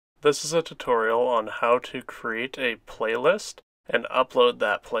This is a tutorial on how to create a playlist and upload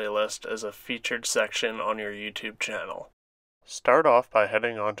that playlist as a featured section on your YouTube channel. Start off by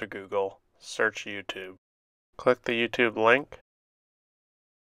heading onto Google, search YouTube. Click the YouTube link.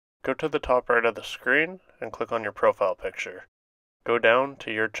 Go to the top right of the screen and click on your profile picture. Go down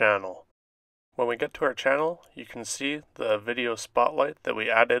to your channel. When we get to our channel, you can see the video spotlight that we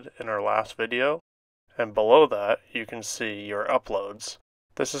added in our last video, and below that you can see your uploads.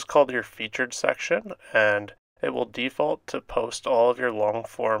 This is called your featured section, and it will default to post all of your long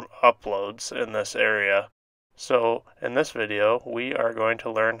form uploads in this area. So in this video, we are going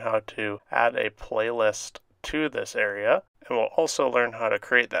to learn how to add a playlist to this area, and we'll also learn how to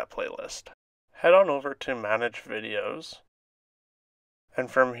create that playlist. Head on over to Manage Videos,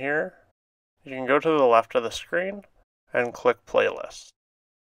 and from here, you can go to the left of the screen and click Playlists.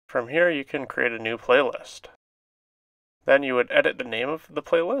 From here, you can create a new playlist. Then you would edit the name of the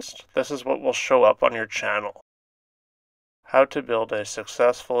playlist. This is what will show up on your channel. How to build a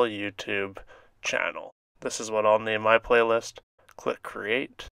successful YouTube channel. This is what I'll name my playlist. Click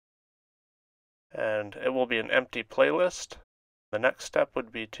Create. And it will be an empty playlist. The next step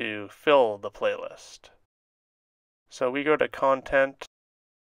would be to fill the playlist. So we go to Content,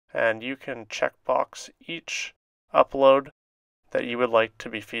 and you can checkbox each upload that you would like to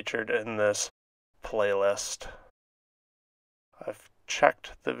be featured in this playlist. I've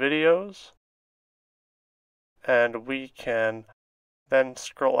checked the videos, and we can then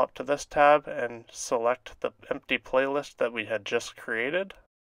scroll up to this tab and select the empty playlist that we had just created.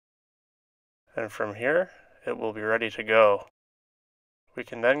 And from here, it will be ready to go. We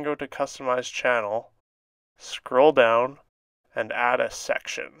can then go to Customize Channel, scroll down, and add a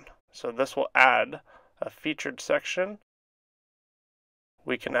section. So this will add a featured section.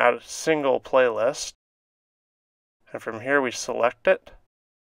 We can add a single playlist, and from here we select it,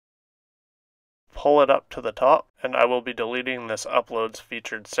 pull it up to the top, and I will be deleting this Uploads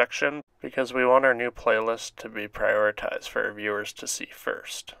featured section because we want our new playlist to be prioritized for our viewers to see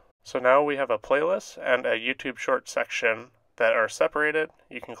first. So now we have a playlist and a YouTube short section that are separated.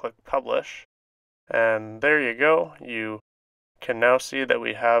 You can click Publish, and there you go. You can now see that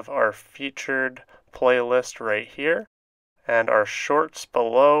we have our featured playlist right here and our shorts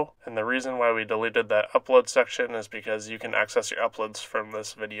below. And the reason why we deleted that upload section is because you can access your uploads from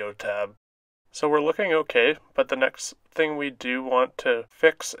this video tab. So we're looking okay, but the next thing we do want to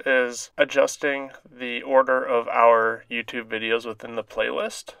fix is adjusting the order of our YouTube videos within the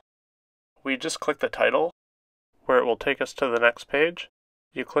playlist. We just click the title where it will take us to the next page.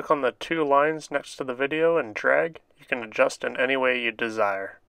 You click on the two lines next to the video and drag. You can adjust in any way you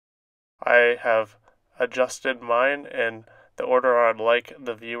desire. I have adjusted mine in the order I'd like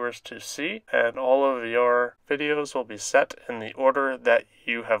the viewers to see, and all of your videos will be set in the order that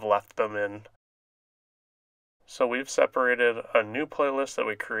you have left them in. So we've separated a new playlist that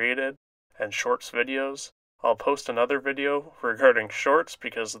we created and shorts videos. I'll post another video regarding shorts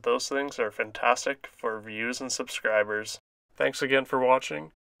because those things are fantastic for views and subscribers. Thanks again for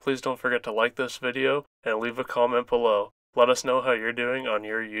watching. Please don't forget to like this video and leave a comment below. Let us know how you're doing on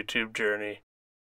your YouTube journey.